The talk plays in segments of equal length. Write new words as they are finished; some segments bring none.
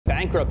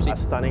bankruptcy. A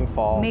stunning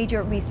fall.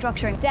 Major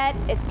restructuring. Debt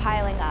is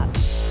piling up.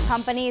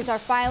 Companies are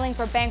filing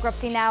for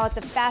bankruptcy now at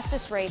the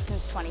fastest rate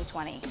since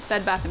 2020.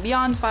 Bed Bath &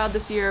 Beyond filed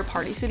this year,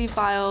 Party City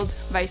filed,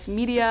 Vice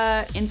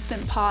Media,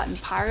 Instant Pot, and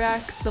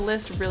Pyrex. The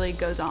list really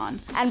goes on.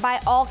 And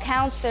by all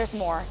counts, there's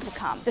more to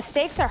come. The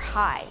stakes are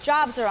high.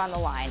 Jobs are on the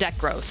line. Debt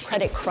growth.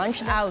 Credit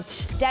crunch.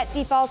 Ouch. Debt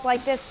defaults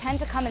like this tend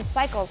to come in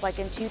cycles like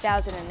in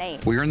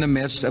 2008. We are in the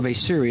midst of a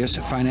serious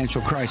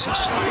financial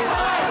crisis.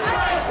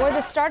 Or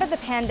the start of the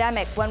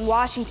pandemic when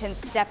Washington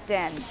stepped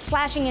in,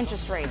 slashing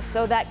interest rates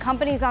so that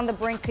companies on the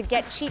brink could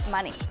get cheap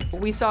money.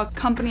 We saw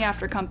company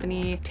after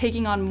company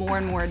taking on more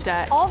and more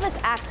debt. All this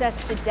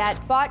access to debt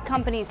bought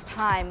companies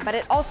time, but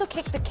it also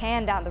kicked the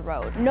can down the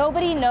road.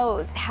 Nobody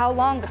knows how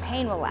long the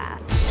pain will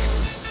last.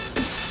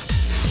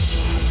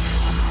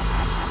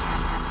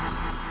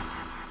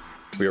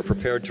 We are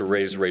prepared to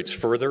raise rates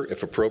further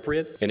if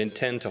appropriate and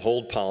intend to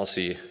hold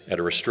policy at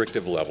a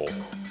restrictive level.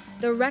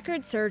 The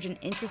record surge in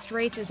interest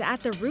rates is at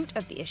the root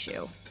of the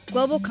issue.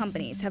 Global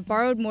companies have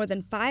borrowed more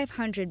than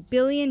 $500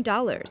 billion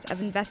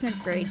of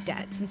investment-grade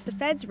debt since the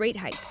Fed's rate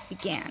hikes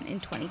began in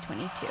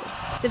 2022.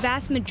 The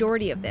vast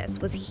majority of this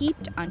was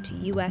heaped onto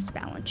U.S.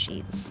 balance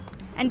sheets.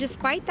 And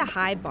despite the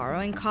high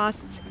borrowing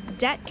costs,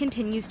 debt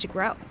continues to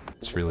grow.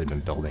 It's really been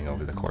building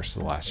over the course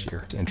of the last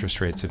year. Interest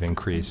rates have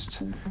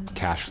increased,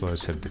 cash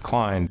flows have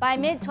declined. By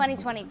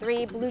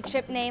mid-2023, blue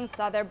chip names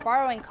saw their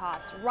borrowing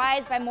costs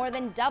rise by more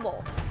than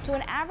double to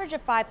an average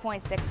of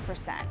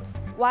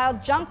 5.6%, while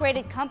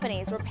junk-rated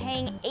companies were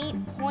paying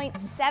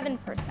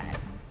 8.7%.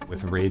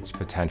 With rates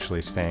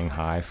potentially staying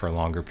high for a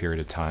longer period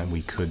of time,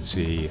 we could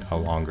see a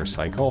longer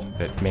cycle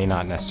that may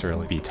not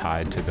necessarily be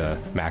tied to the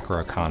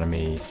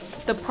macroeconomy.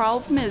 The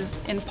problem is,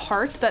 in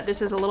part, that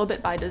this is a little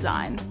bit by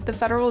design. The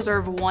Federal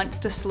Reserve wants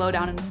to slow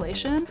down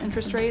inflation.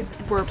 Interest rates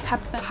were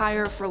kept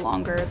higher for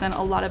longer than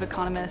a lot of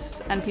economists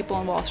and people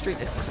on Wall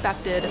Street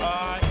expected.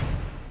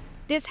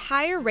 This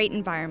higher rate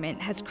environment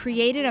has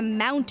created a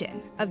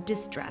mountain of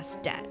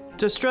distressed debt.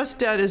 Distressed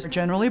debt is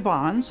generally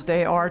bonds.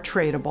 They are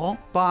tradable.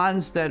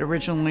 Bonds that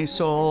originally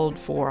sold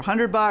for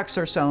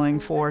 $100 are selling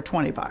for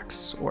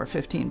 $20 or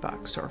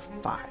 $15 or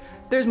 $5.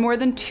 There's more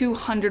than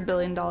 $200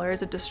 billion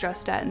of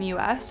distressed debt in the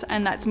US,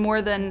 and that's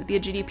more than the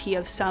GDP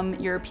of some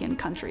European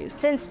countries.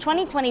 Since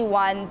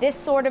 2021, this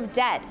sort of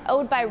debt,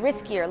 owed by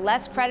riskier,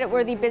 less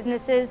creditworthy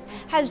businesses,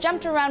 has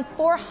jumped around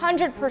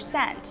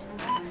 400%.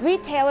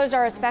 Retailers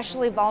are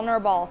especially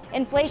vulnerable.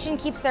 Inflation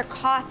keeps their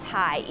costs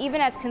high,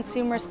 even as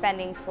consumer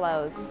spending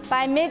slows.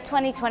 By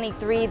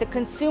mid-2023, the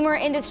consumer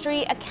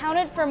industry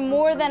accounted for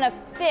more than a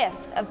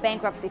fifth of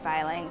bankruptcy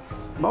filings.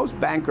 Most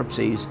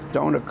bankruptcies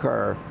don't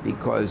occur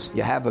because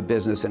you have a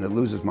business and it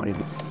loses money.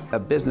 A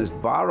business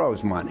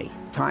borrows money.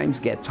 Times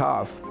get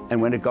tough, and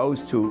when it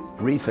goes to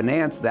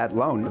refinance that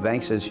loan, the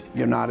bank says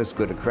you're not as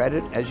good a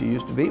credit as you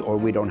used to be, or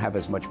we don't have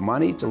as much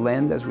money to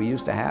lend as we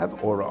used to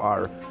have, or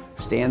our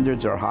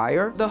standards are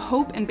higher. The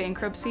hope in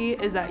bankruptcy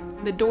is that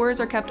the doors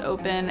are kept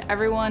open,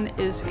 everyone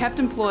is kept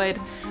employed,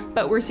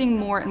 but we're seeing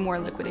more and more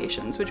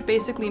liquidations, which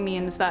basically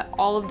means that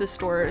all of the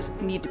stores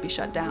need to be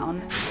shut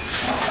down.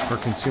 For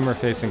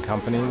consumer-facing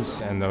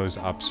companies and those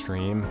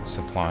upstream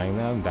supplying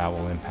them, that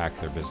will impact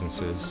their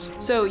businesses.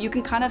 So you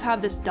can kind of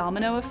have this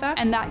domino effect,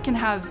 and that can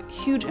have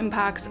huge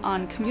impacts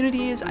on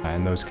communities.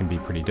 And those can be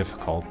pretty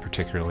difficult,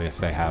 particularly if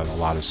they have a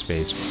lot of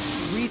space.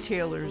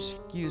 Retailers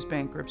use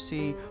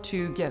bankruptcy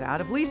to get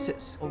out of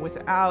leases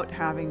without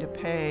having to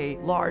pay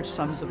large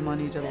sums of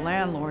money to the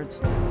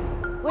landlords.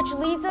 Which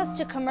leads us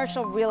to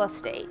commercial real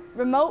estate.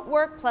 Remote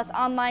work plus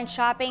online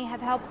shopping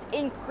have helped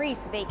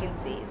increase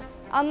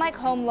vacancies. Unlike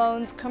home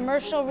loans,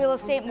 commercial real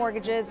estate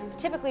mortgages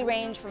typically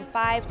range from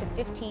 5 to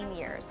 15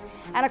 years.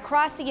 And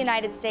across the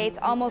United States,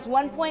 almost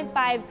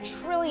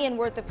 $1.5 trillion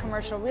worth of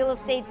commercial real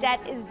estate debt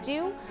is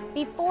due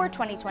before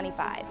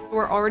 2025.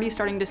 We're already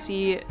starting to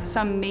see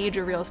some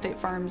major real estate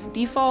firms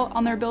default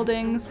on their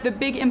buildings. The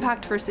big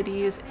impact for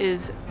cities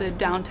is the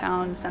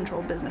downtown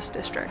central business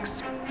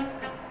districts.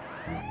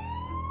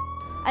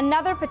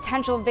 Another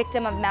potential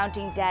victim of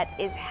mounting debt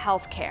is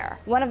healthcare,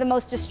 one of the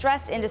most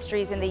distressed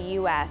industries in the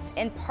U.S.,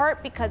 in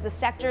part because the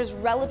sector's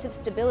relative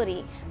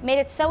stability made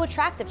it so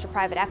attractive to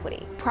private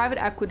equity. Private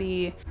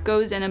equity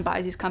goes in and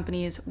buys these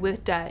companies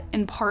with debt,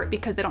 in part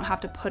because they don't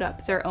have to put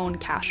up their own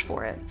cash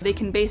for it. They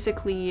can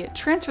basically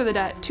transfer the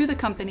debt to the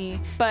company,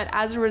 but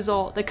as a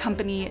result, the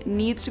company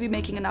needs to be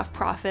making enough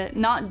profit,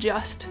 not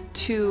just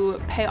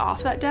to pay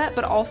off that debt,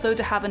 but also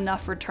to have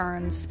enough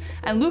returns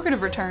and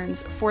lucrative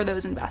returns for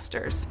those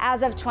investors.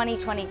 As of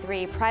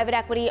 2023, private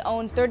equity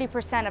owned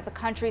 30% of the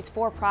country's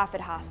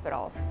for-profit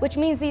hospitals, which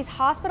means these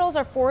hospitals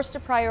are forced to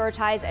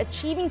prioritize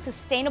achieving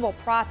sustainable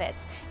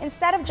profits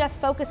instead of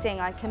just focusing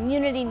on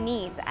community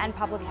needs and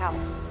public health.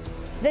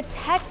 The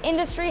tech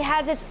industry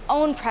has its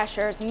own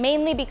pressures,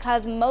 mainly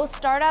because most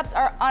startups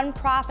are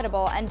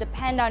unprofitable and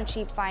depend on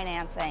cheap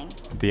financing.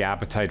 The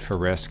appetite for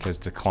risk has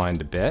declined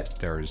a bit.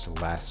 There's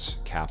less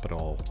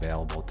capital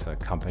available to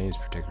companies,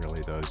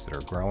 particularly those that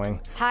are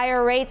growing.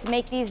 Higher rates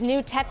make these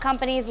new tech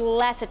companies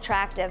less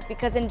attractive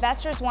because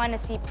investors want to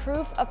see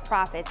proof of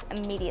profits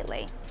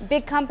immediately.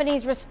 Big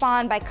companies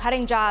respond by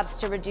cutting jobs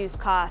to reduce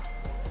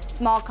costs.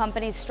 Small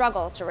companies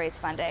struggle to raise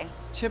funding.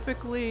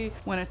 Typically,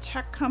 when a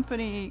tech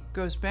company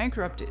goes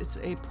bankrupt, it's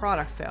a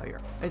product failure.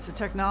 It's a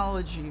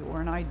technology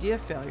or an idea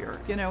failure.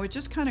 You know, it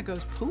just kind of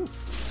goes poof.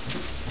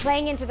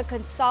 Playing into the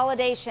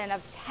consolidation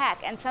of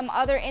tech and some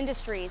other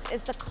industries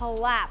is the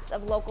collapse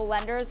of local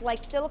lenders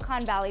like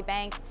Silicon Valley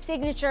Bank,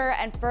 Signature,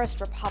 and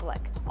First Republic.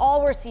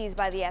 All were seized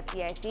by the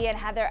FDIC and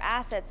had their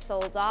assets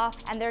sold off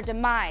and their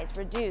demise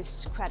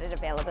reduced to credit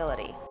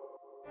availability.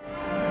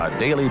 A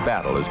daily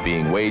battle is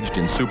being waged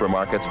in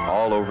supermarkets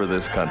all over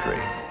this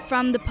country.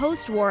 From the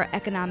post-war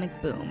economic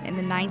boom in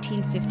the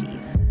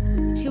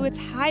 1950s to its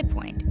high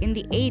point in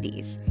the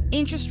 80s,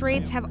 interest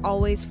rates have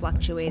always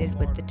fluctuated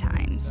with the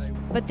times.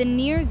 But the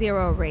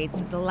near-zero rates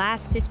of the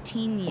last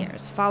 15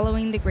 years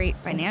following the great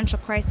financial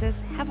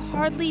crisis have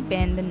hardly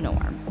been the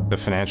norm. The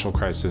financial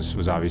crisis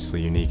was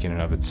obviously unique in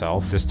and of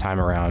itself. This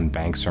time around,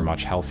 banks are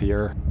much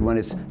healthier. When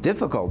it's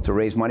difficult to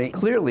raise money,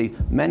 clearly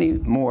many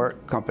more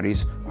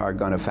companies are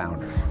going to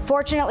founder.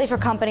 Fortunately for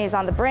companies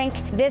on the brink,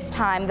 this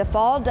time the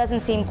fall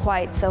doesn't seem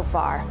quite so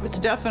far. It's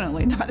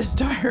definitely not as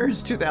dire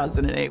as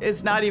 2008.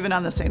 It's not even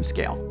on the same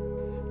scale.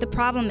 The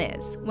problem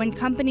is, when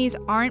companies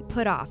aren't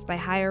put off by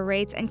higher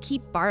rates and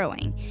keep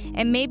borrowing,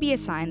 it may be a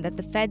sign that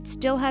the Fed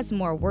still has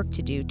more work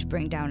to do to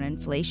bring down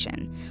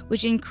inflation,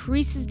 which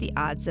increases the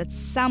odds that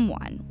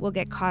someone will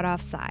get caught off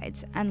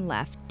sides and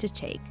left to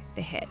take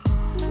the hit.